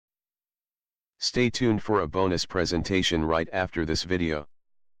Stay tuned for a bonus presentation right after this video.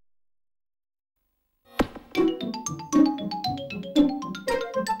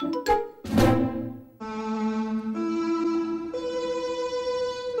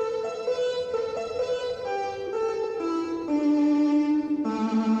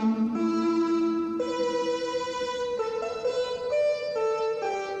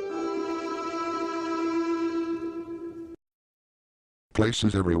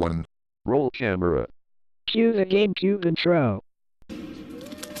 Places everyone. Roll camera. Cue the GameCube intro.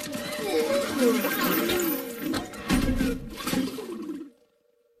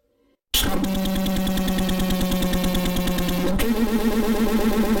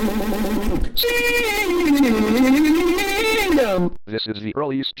 This is the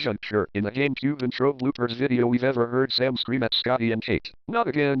earliest juncture in the GameCube intro bloopers video we've ever heard Sam scream at Scotty and Kate. Not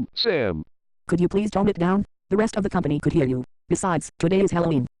again, Sam. Could you please tone it down? The rest of the company could hear you. Besides, today is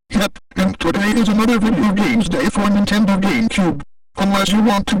Halloween. Yep, and today is another video games day for Nintendo GameCube. Unless you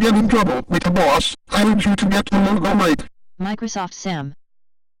want to get in trouble with the boss, I urge you to get the logo right. Microsoft Sam.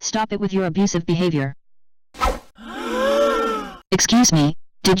 Stop it with your abusive behavior. Excuse me,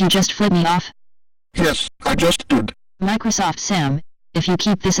 did you just flip me off? Yes, I just did. Microsoft Sam, if you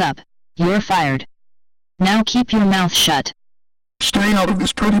keep this up, you're fired. Now keep your mouth shut. Stay out of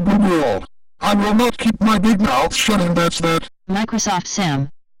this pretty blue girl. I will not keep my big mouth shut, and that's that. Microsoft Sam,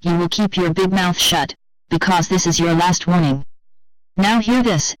 you will keep your big mouth shut, because this is your last warning. Now hear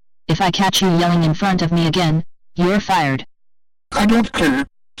this, if I catch you yelling in front of me again, you're fired. I don't care.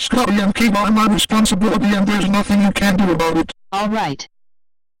 Scotty and Kate are my responsibility, and there's nothing you can do about it. Alright.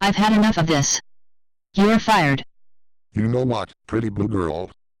 I've had enough of this. You're fired. You know what, pretty blue girl?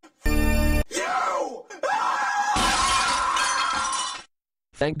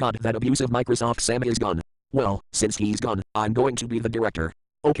 Thank God that abusive Microsoft Sam is gone. Well, since he's gone, I'm going to be the director.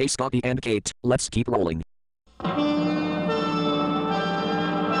 Okay, Scotty and Kate, let's keep rolling.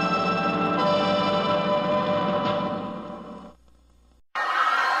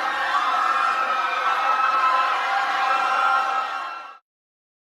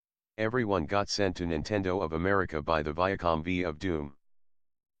 Everyone got sent to Nintendo of America by the Viacom V of Doom.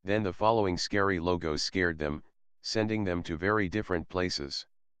 Then the following scary logos scared them, sending them to very different places.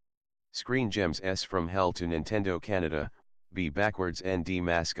 Screen Gems S from Hell to Nintendo Canada, B backwards ND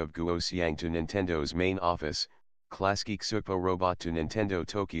Mask of Guosiang to Nintendo's main office, Klasgeek Supo Robot to Nintendo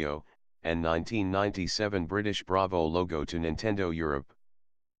Tokyo, and 1997 British Bravo logo to Nintendo Europe.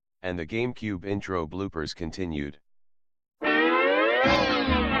 And the GameCube intro bloopers continued.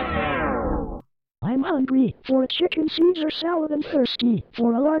 I'm hungry for a chicken Caesar salad and thirsty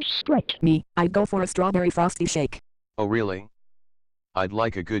for a large Sprite. Me, I'd go for a strawberry frosty shake. Oh really? I'd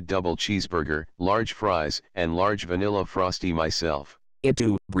like a good double cheeseburger, large fries, and large vanilla frosty myself. It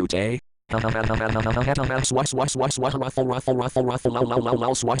do, Brute. Don't steal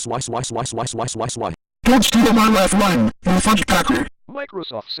my laugh line, you fudge packer.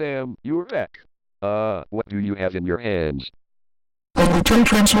 Microsoft Sam, you're back. What do you have in your hands? A Hotel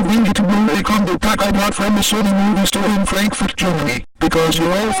Transylvania to Blu-ray combo pack I bought from the Sony movie store in Frankfurt, Germany. Because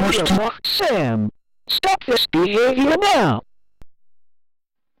you're all forced to— Microsoft Sam, stop this behavior now.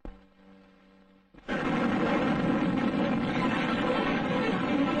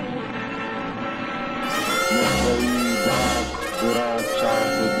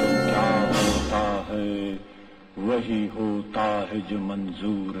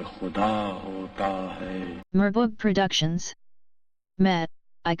 Merbub Productions. Met,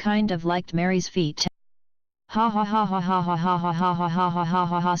 I kind of liked Mary's feet. Ha ha ha ha ha ha ha ha ha ha ha ha ha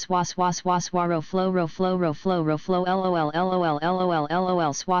ha ha swa swa swa swa ro flow ro flow ro flow ro flow lol lol lol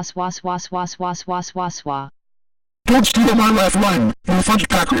lol swa swa swa swa swa swa swa swa. Don't steal my laugh line, you fudge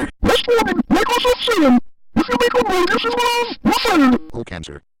packer. This morning, Microsoft Sam, if you make a move, this is love, you're fired. Oh,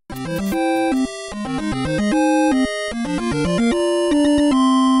 cancer.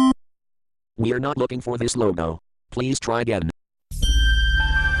 We're not looking for this logo. Please try again.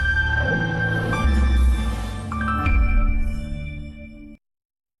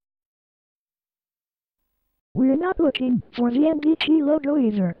 We're not looking for the MVP logo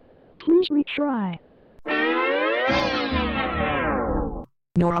either. Please retry.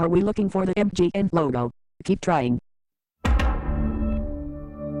 Nor are we looking for the MGN logo. Keep trying.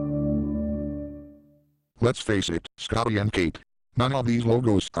 Let's face it, Scotty and Kate. None of these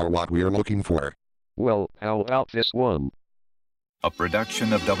logos are what we're looking for. Well, how about this one? A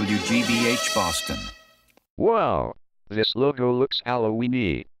production of WGBH Boston. Wow, this logo looks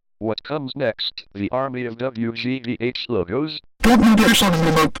Halloween-y. What comes next? The army of WGBH logos? Don't you dare summon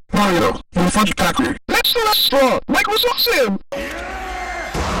them up, Mario, you fudge packer. That's the last straw, Microsoft Sam.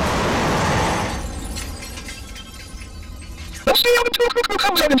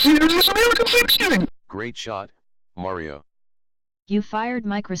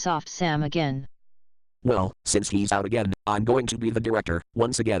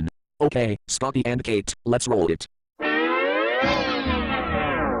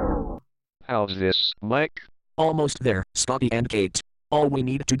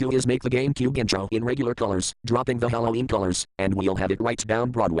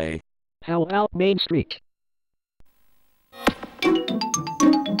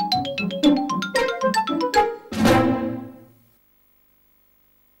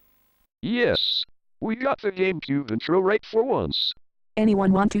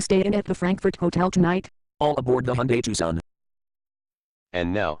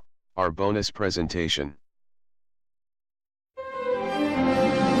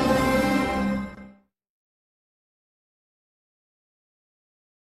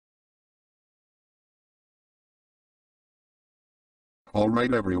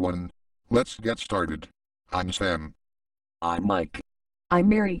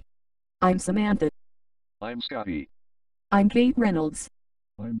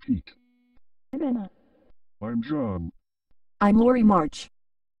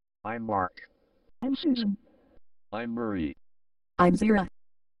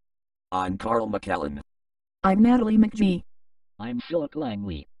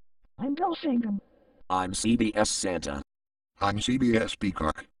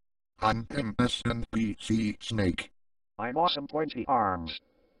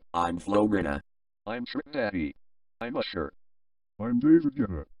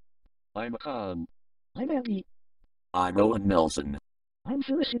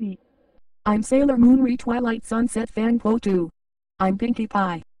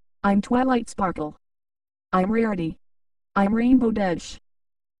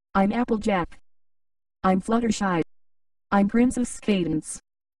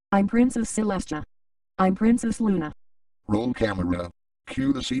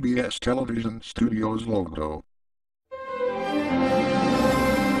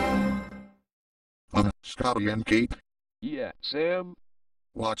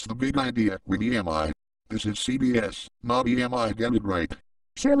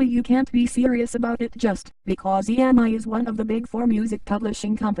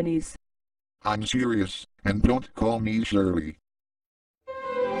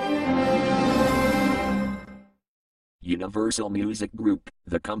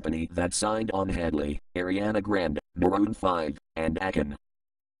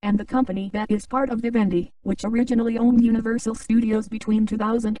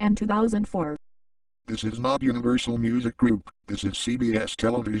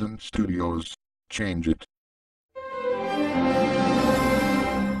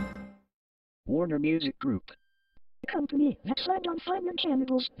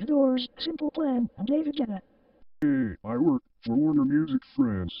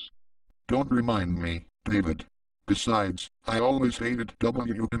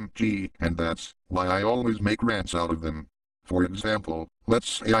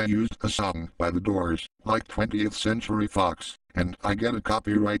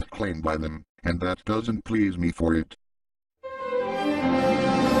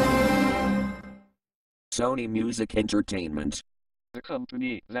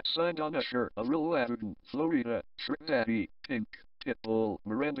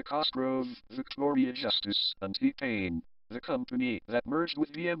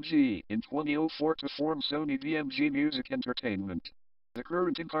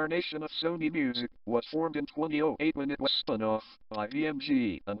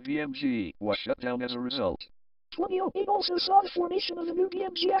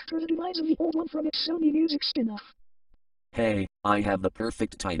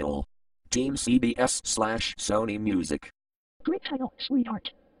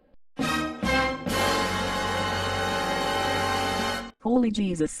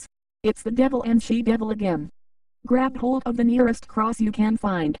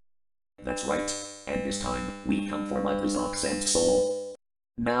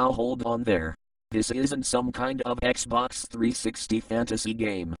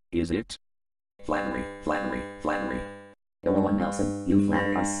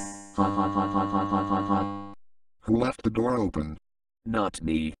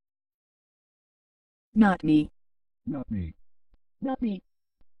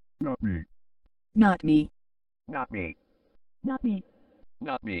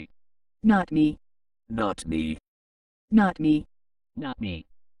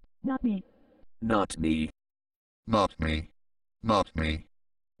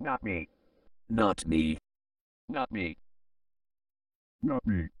 Not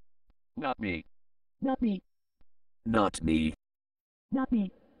me. Not me. Not me. Not me. Not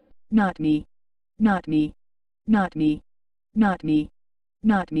me. Not me. Not me. Not me. Not me.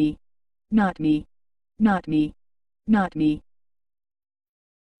 Not me. Not me. Not me. Not me.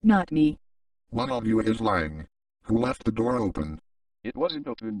 Not me. One of you is lying. Who left the door open? It wasn't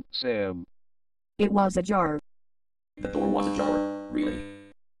open, Sam. It was ajar. The door was ajar, really.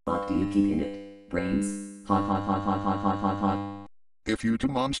 What do you keep in it? Brains? Hot hot hot hot hot hot hot hot. If you two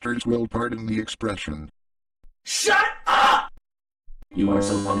monsters will pardon the expression. Shut up! You are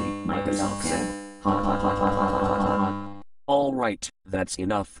so funny, Microsoft said. Hot hot hot hot hot hot hot hot. Alright, that's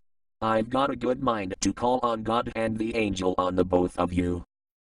enough. I've got a good mind to call on God and the angel on the both of you.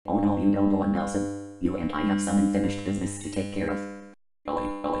 Oh no, you don't go on, Nelson. You and I have some unfinished business to take care of. Ellie,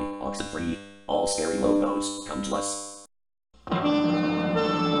 oxen free. All scary logos, come to us.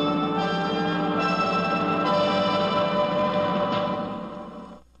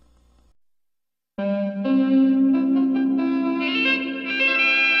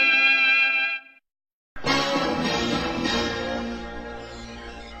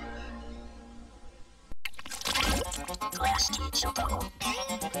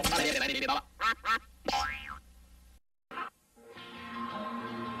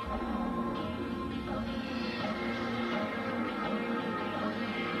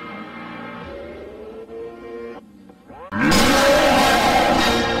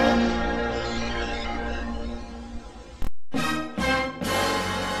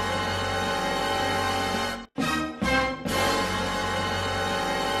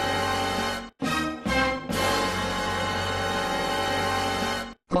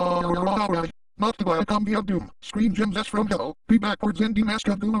 Alright. Not the Viacom of Doom. Screen Gems S from Hell. Be backwards ending Mask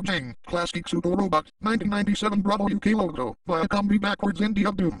of Doom of Jane. Classic Pseudo Robot. 1997 Bravo UK logo. Viacom be backwards ending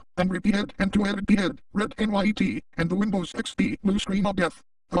of Doom. And repeated and two-headed P-head. Red NYET. And the Windows XP blue screen of death.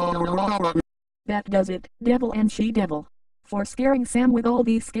 Alright. That does it, devil and she-devil. For scaring Sam with all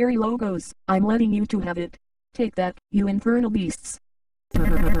these scary logos, I'm letting you two have it. Take that, you infernal beasts.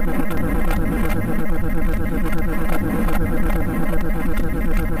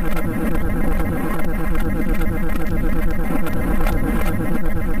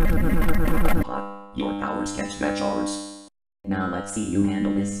 Your powers catch match ours. Now let's see you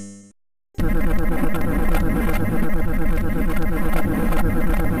handle this.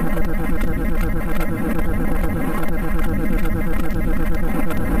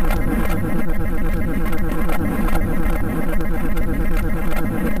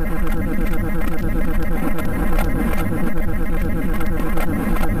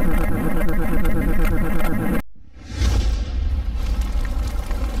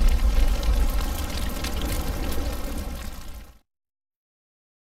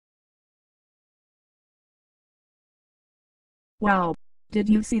 Wow. Did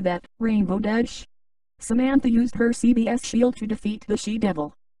you see that, Rainbow Dash? Samantha used her CBS shield to defeat the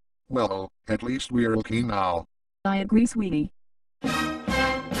she-devil. Well, at least we're okay now. I agree, sweetie.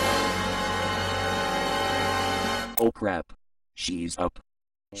 Oh crap. She's up.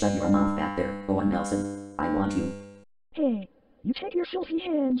 Shut your mouth back there, Owen Nelson. I want you. Hey, you take your filthy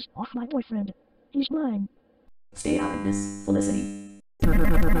hands off my boyfriend. He's mine. Stay out of this, Felicity.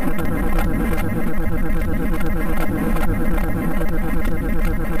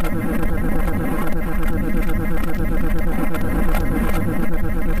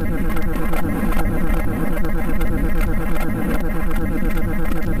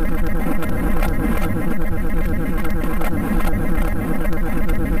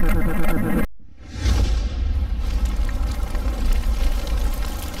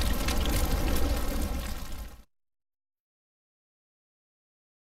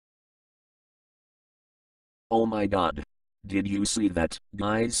 Oh my god. Did you see that,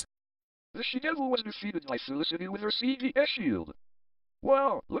 guys? The she-devil was defeated by Felicity with her CBS shield.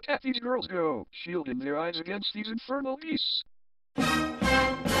 Wow, look at these girls go, shielding their eyes against these infernal beasts.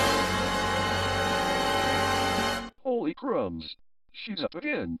 Holy crumbs. She's up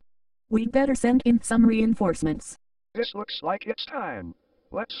again. We'd better send in some reinforcements. This looks like it's time.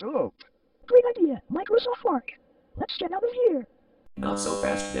 Let's elope. Great idea, Microsoft Mark. Let's get out of here. Not so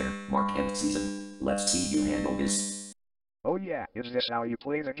fast there, Mark and Susan. Let's see you handle this. Oh yeah, is this how you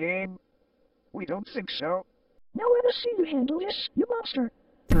play the game? We don't think so. Now let us see you handle this, you monster.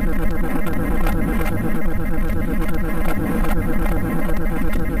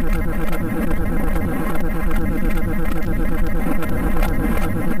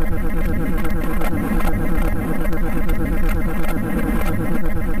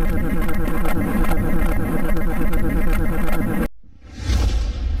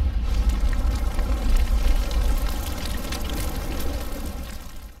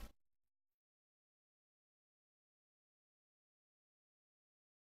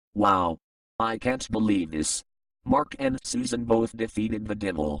 Wow. I can't believe this. Mark and Susan both defeated the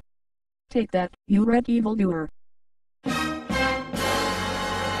devil. Take that, you red evildoer.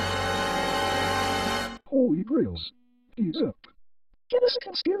 Holy grails. He's up. Give us a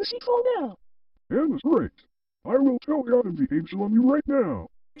conspiracy call now. And it's great. I will tell God and the angel on you right now.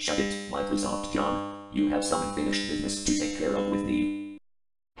 Shut it, Microsoft John. You have some unfinished business to take care of with me.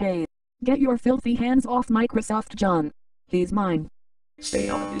 Hey, get your filthy hands off Microsoft John. He's mine. Stay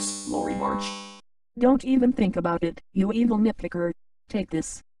out of this, Lori March. Don't even think about it, you evil nitpicker. Take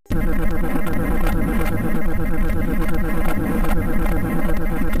this.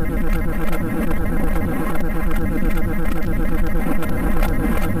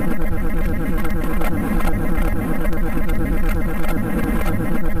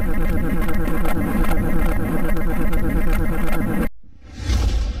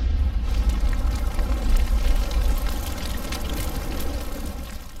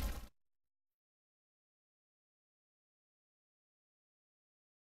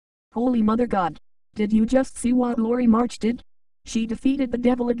 Holy Mother God. Did you just see what Lori March did? She defeated the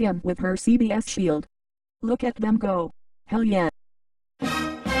devil again with her CBS shield. Look at them go. Hell yeah.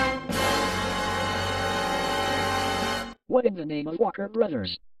 What in the name of Walker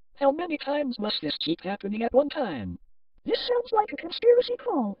Brothers? How many times must this keep happening at one time? This sounds like a conspiracy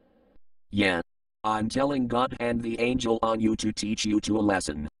call. Yeah. I'm telling God and the angel on you to teach you to a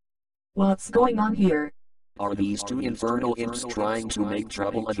lesson. What's going on here? Are these two infernal imps trying to make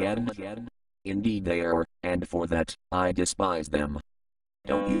trouble again? Indeed they are, and for that, I despise them.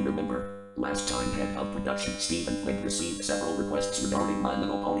 Don't you remember? Last time head of production Stephen Flint received several requests regarding My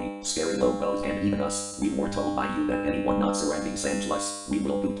Little Pony, scary logos and even us. We were told by you that anyone not surrounding sent to us, we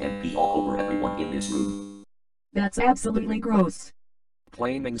will boot and pee all over everyone in this room. That's absolutely gross.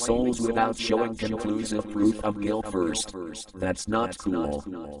 Claiming souls without showing conclusive proof of guilt first. That's not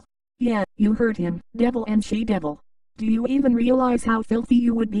cool. Yeah, you heard him, devil and she-devil. Do you even realize how filthy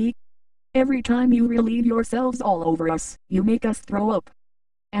you would be? Every time you relieve yourselves all over us, you make us throw up.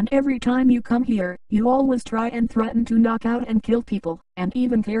 And every time you come here, you always try and threaten to knock out and kill people, and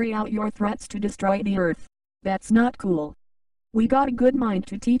even carry out your threats to destroy the earth. That's not cool. We got a good mind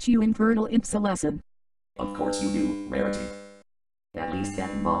to teach you infernal imps a lesson. Of course you do, Rarity. At least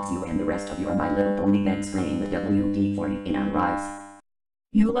that involves you and the rest of your My Little Pony then spraying the WD-40 in our eyes.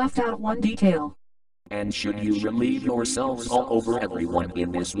 You left out one detail. And should you relieve yourselves all over everyone in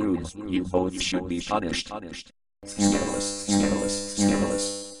this room, you both should be punished. Scandalous, scandalous,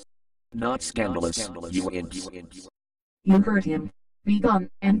 scandalous. Not scandalous, you imps. You heard him. Be gone,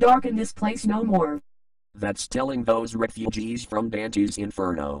 and darken this place no more. That's telling those refugees from Dante's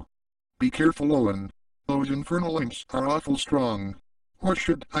Inferno. Be careful, Owen. Those infernal imps are awful strong. Or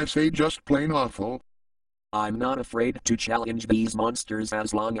should I say just plain awful? I'm not afraid to challenge these monsters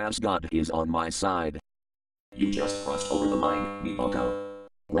as long as God is on my side. You just crossed over the line, Miboto.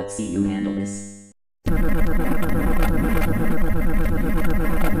 Let's see you handle this.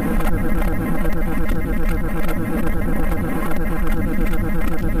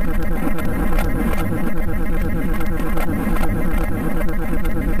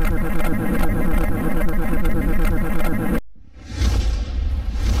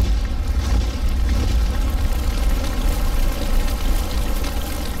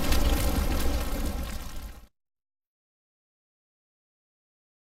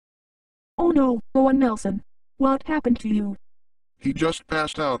 Oh no, Owen Nelson. What happened to you? He just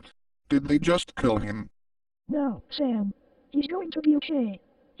passed out. Did they just kill him? No, Sam. He's going to be okay.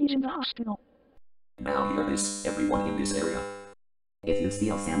 He's in the hospital. Now hear this, everyone in this area. If you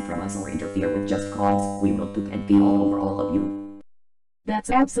steal Sam from us or interfere with Just Cause, we will poop and pee all over all of you. That's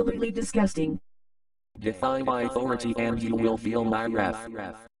absolutely disgusting. Defy my authority and you will feel my wrath.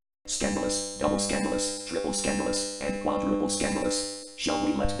 Scandalous, double scandalous, triple scandalous, and quadruple scandalous. Shall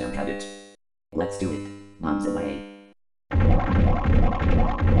we let them have it? Let's do it. Mom's away.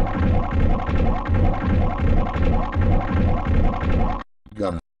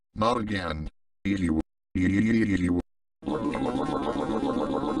 Got it. Not again. Easy.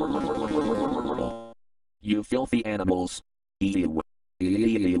 You filthy animals. You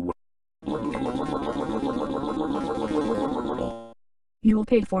You'll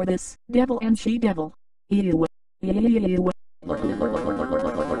pay for this, devil and she-devil.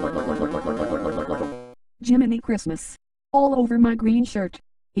 Jiminy Christmas. All over my green shirt.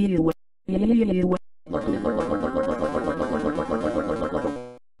 Who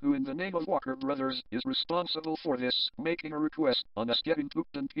in the name of Walker Brothers is responsible for this, making a request on us getting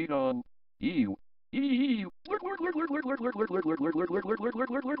pooped and peed on? Ew. Ew.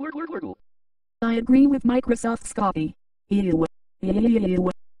 I agree with Microsoft's copy.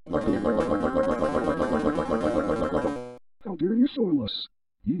 How dare you soil us?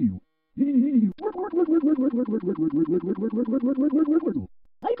 You. I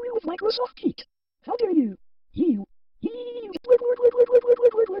agree with Microsoft Pete. How dare you? You.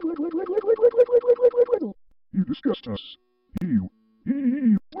 You disgust us. You.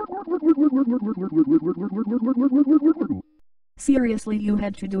 Seriously, you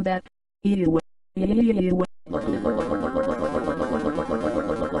had to do that. Ew.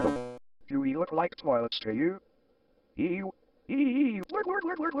 Do we look like toilets to you? Ew.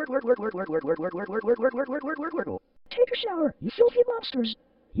 Take a shower, you filthy monsters.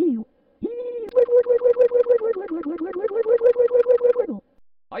 You.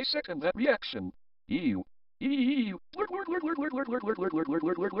 I second that reaction. Ew.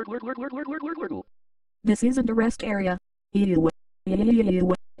 This isn't a rest area. Ew.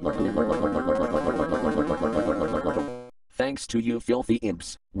 Thanks to you filthy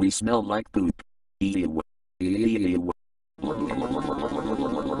imps, we smell like poop. Ew.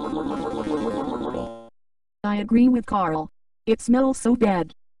 I agree with Carl. It smells so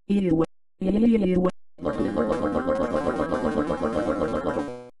bad. Ew.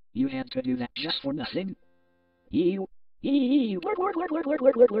 You had to do that just for nothing. You. You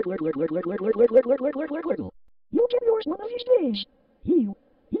get yours one of these days. You.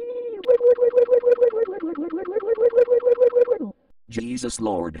 Jesus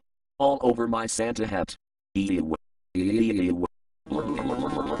Lord. All over my Santa hat. Ew.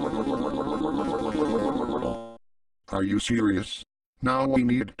 Are you serious? Now we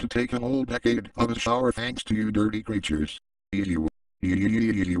need to take a whole decade of a shower thanks to you dirty creatures. Ew.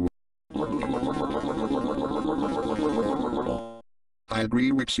 I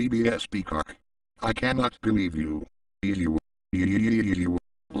agree with CBS Peacock. I cannot believe you. Ew.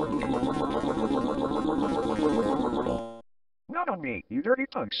 Not on me, you dirty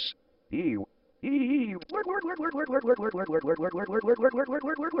punks. Ew.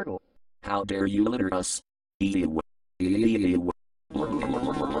 How dare you litter us? Ew.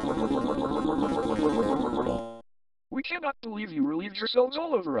 We cannot believe you relieved yourselves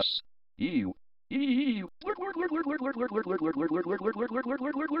all over us. Ew.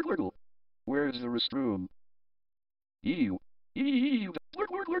 Where's the restroom? Ew.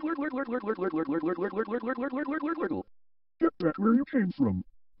 Get back where you came from.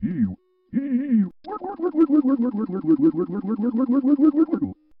 Ew.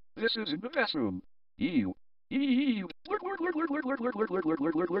 This is in the bathroom. Ew. You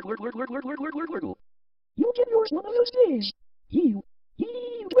get yours one of those days. You.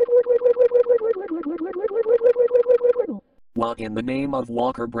 What in the name of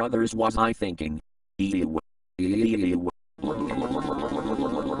Walker Brothers was I thinking? Ew. Jiminy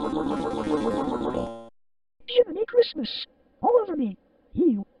Christmas. All over me.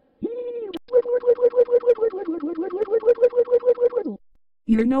 You.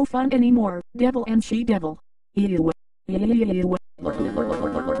 You're no fun anymore, devil and she-devil. Ew.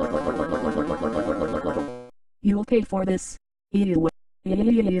 You'll pay for this. Ew.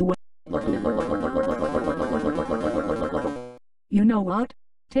 You know what?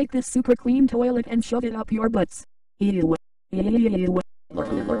 Take this super clean toilet and shove it up your butts. Ew.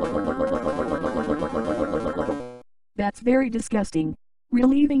 That's very disgusting.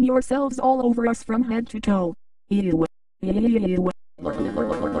 Relieving yourselves all over us from head to toe. Ew.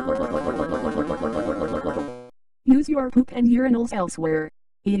 Use your poop and urinals elsewhere.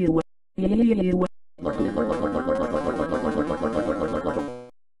 Ew.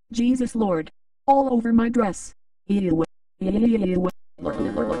 Jesus Lord. All over my dress. Ew.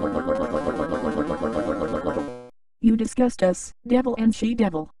 You disgust us, devil and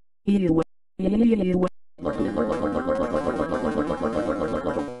she-devil. Ew.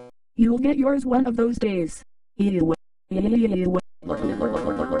 You'll get yours one of those days. Ew.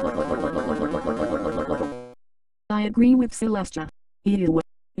 I agree with Celestia. Ew.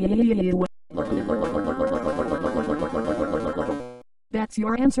 That's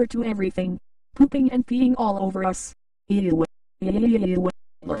your answer to everything. Pooping and peeing all over us. Ew.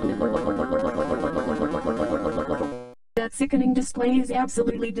 That sickening display is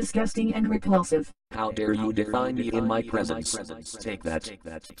absolutely disgusting and repulsive. How dare you define me in my presence? Take that.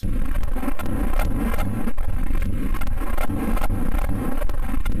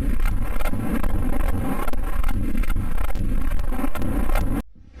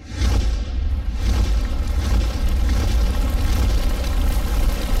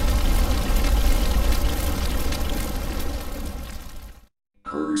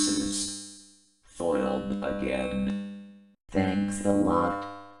 Curses. Foiled again. Thanks a lot,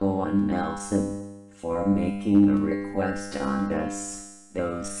 Owen Nelson, for making a request on this.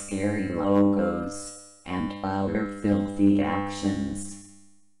 those scary logos, and louder filthy actions.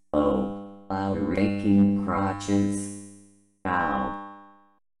 Oh, louder raking crotches. Ow.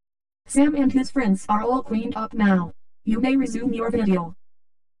 Sam and his friends are all cleaned up now. You may resume your video.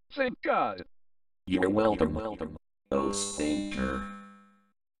 Thank God. You're welcome. Ghost Thinker.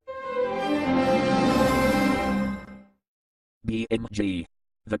 BMG.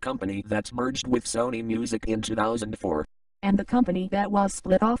 The company that merged with Sony Music in 2004. And the company that was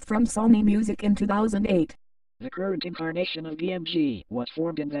split off from Sony Music in 2008. The current incarnation of BMG was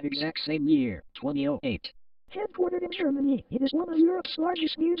formed in that exact same year, 2008. Headquartered in Germany, it is one of Europe's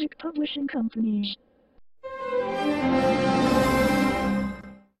largest music publishing companies.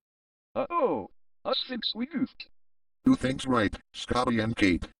 Uh-oh, us thinks we goofed. Who thinks right, Scotty and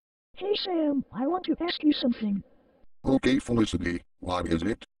Kate? Hey Sam, I want to ask you something. Okay, Felicity, what is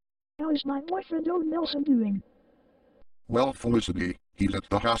it? How is my boyfriend Owen Nelson doing? Well, Felicity, he's at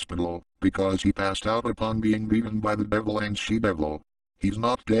the hospital, because he passed out upon being beaten by the devil and she-devil. He's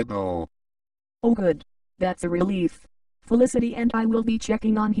not dead though. Oh good. That's a relief. Felicity and I will be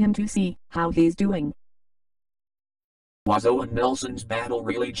checking on him to see how he's doing. Was Owen Nelson's battle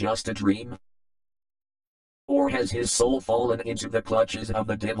really just a dream? Or has his soul fallen into the clutches of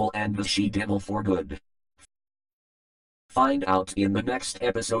the devil and the she-devil for good? Find out in the next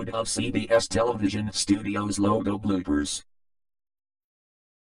episode of CBS Television Studios Logo Bloopers.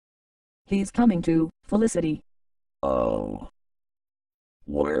 He's coming to, Felicity. Oh.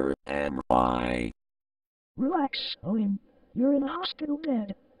 Where am I? Relax, Owen. You're in a hospital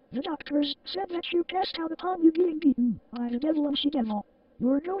bed. The doctors said that you passed out upon you being beaten by the devil and she-devil.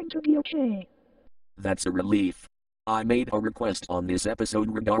 You're going to be okay. That's a relief. I made a request on this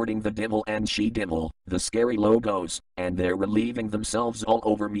episode regarding the devil and she-devil, the scary logos, and they're relieving themselves all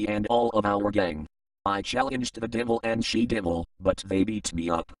over me and all of our gang. I challenged the devil and she-devil, but they beat me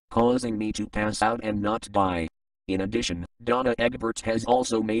up, causing me to pass out and not die. In addition, Donna Egbert has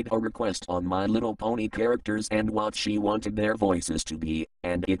also made a request on My Little Pony characters and what she wanted their voices to be,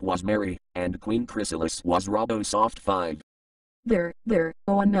 and it was Mary, and Queen Chrysalis was RoboSoft 5. There,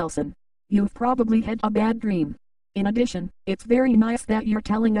 Owen Nelson. You've probably had a bad dream. In addition, it's very nice that you're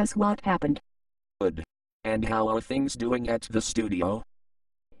telling us what happened. Good. And how are things doing at the studio?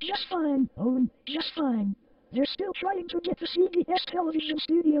 Just fine, Owen, just fine. They're still trying to get the CBS Television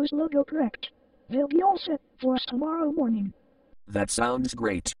Studios logo correct. They'll be all set for us tomorrow morning. That sounds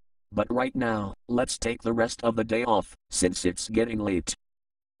great. But right now, let's take the rest of the day off, since it's getting late.